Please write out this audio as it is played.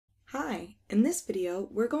Hi, in this video,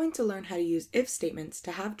 we're going to learn how to use if statements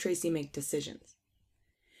to have Tracy make decisions.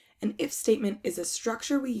 An if statement is a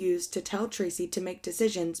structure we use to tell Tracy to make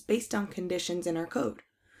decisions based on conditions in our code.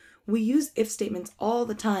 We use if statements all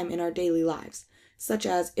the time in our daily lives, such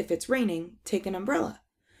as if it's raining, take an umbrella.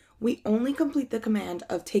 We only complete the command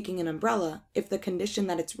of taking an umbrella if the condition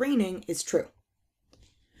that it's raining is true.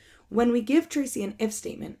 When we give Tracy an if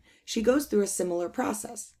statement, she goes through a similar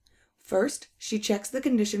process. First, she checks the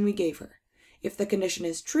condition we gave her. If the condition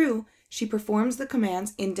is true, she performs the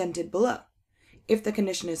commands indented below. If the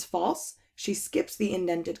condition is false, she skips the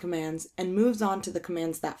indented commands and moves on to the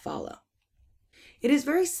commands that follow. It is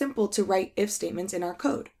very simple to write if statements in our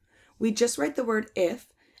code. We just write the word if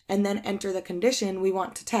and then enter the condition we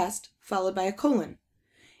want to test, followed by a colon.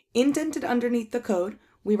 Indented underneath the code,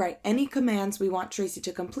 we write any commands we want Tracy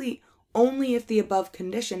to complete only if the above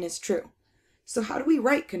condition is true. So how do we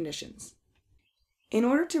write conditions? In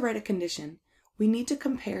order to write a condition, we need to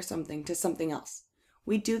compare something to something else.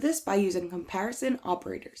 We do this by using comparison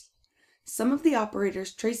operators. Some of the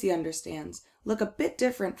operators Tracy understands look a bit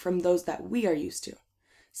different from those that we are used to,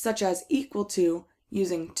 such as equal to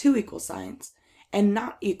using two equal signs, and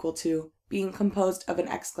not equal to being composed of an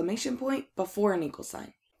exclamation point before an equal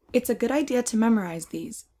sign. It's a good idea to memorize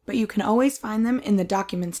these, but you can always find them in the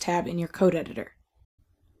Documents tab in your code editor.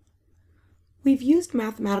 We've used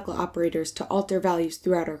mathematical operators to alter values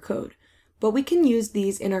throughout our code, but we can use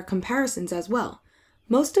these in our comparisons as well.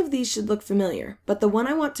 Most of these should look familiar, but the one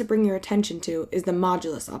I want to bring your attention to is the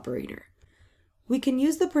modulus operator. We can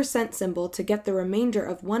use the percent symbol to get the remainder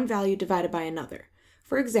of one value divided by another.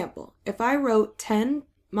 For example, if I wrote 10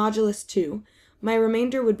 modulus 2, my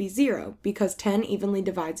remainder would be 0 because 10 evenly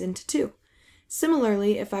divides into 2.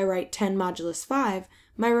 Similarly, if I write 10 modulus 5,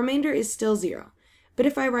 my remainder is still 0. But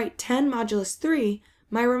if I write 10 modulus 3,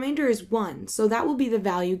 my remainder is 1, so that will be the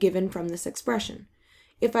value given from this expression.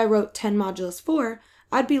 If I wrote 10 modulus 4,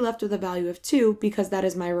 I'd be left with a value of 2 because that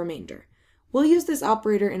is my remainder. We'll use this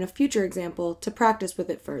operator in a future example to practice with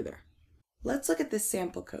it further. Let's look at this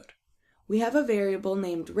sample code. We have a variable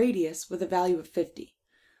named radius with a value of 50.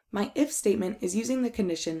 My if statement is using the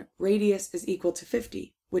condition radius is equal to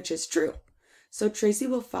 50, which is true. So Tracy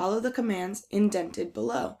will follow the commands indented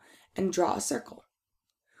below and draw a circle.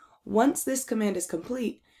 Once this command is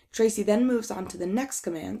complete, Tracy then moves on to the next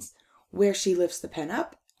commands, where she lifts the pen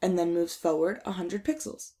up and then moves forward 100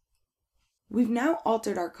 pixels. We've now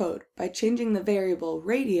altered our code by changing the variable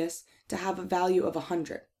radius to have a value of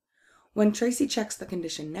 100. When Tracy checks the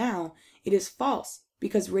condition now, it is false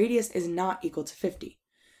because radius is not equal to 50.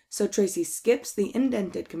 So Tracy skips the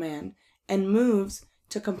indented command and moves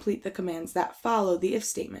to complete the commands that follow the if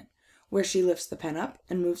statement, where she lifts the pen up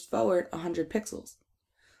and moves forward 100 pixels.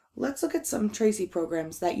 Let's look at some Tracy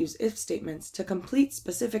programs that use if statements to complete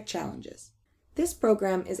specific challenges. This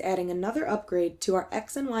program is adding another upgrade to our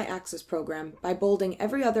X and Y axis program by bolding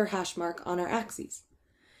every other hash mark on our axes.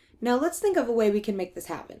 Now let's think of a way we can make this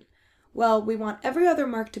happen. Well, we want every other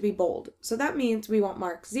mark to be bold, so that means we want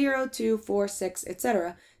marks 0, 2, 4, 6,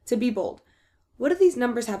 etc. to be bold. What do these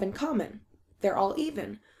numbers have in common? They're all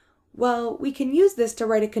even. Well, we can use this to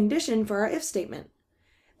write a condition for our if statement.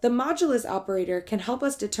 The modulus operator can help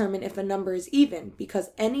us determine if a number is even because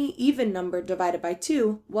any even number divided by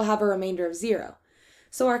 2 will have a remainder of 0.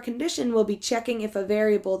 So our condition will be checking if a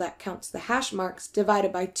variable that counts the hash marks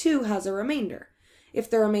divided by 2 has a remainder. If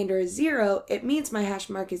the remainder is 0, it means my hash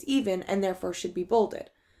mark is even and therefore should be bolded.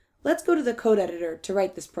 Let's go to the code editor to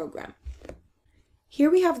write this program. Here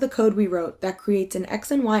we have the code we wrote that creates an X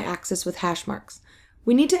and Y axis with hash marks.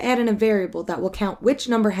 We need to add in a variable that will count which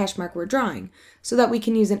number hash mark we're drawing, so that we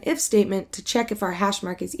can use an if statement to check if our hash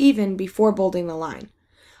mark is even before bolding the line.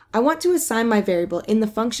 I want to assign my variable in the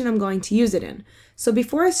function I'm going to use it in, so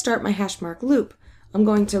before I start my hash mark loop, I'm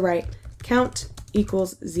going to write count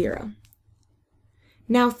equals 0.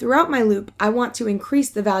 Now throughout my loop, I want to increase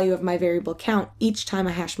the value of my variable count each time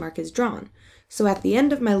a hash mark is drawn. So at the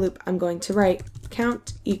end of my loop, I'm going to write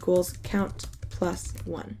count equals count plus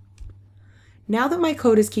 1. Now that my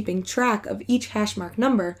code is keeping track of each hashmark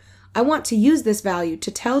number, I want to use this value to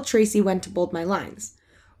tell Tracy when to bold my lines.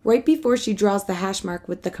 Right before she draws the hashmark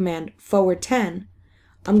with the command forward 10,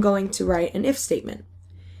 I'm going to write an if statement.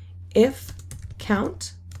 If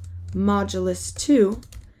count modulus 2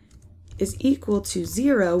 is equal to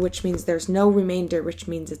 0, which means there's no remainder, which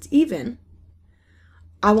means it's even,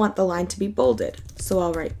 I want the line to be bolded, so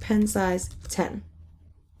I'll write pen size 10.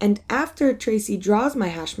 And after Tracy draws my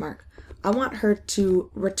hashmark, I want her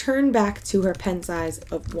to return back to her pen size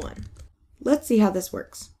of 1. Let's see how this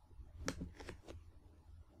works.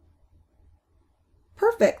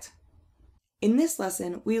 Perfect! In this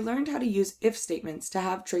lesson, we learned how to use if statements to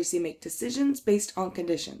have Tracy make decisions based on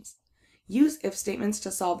conditions. Use if statements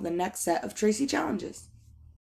to solve the next set of Tracy challenges.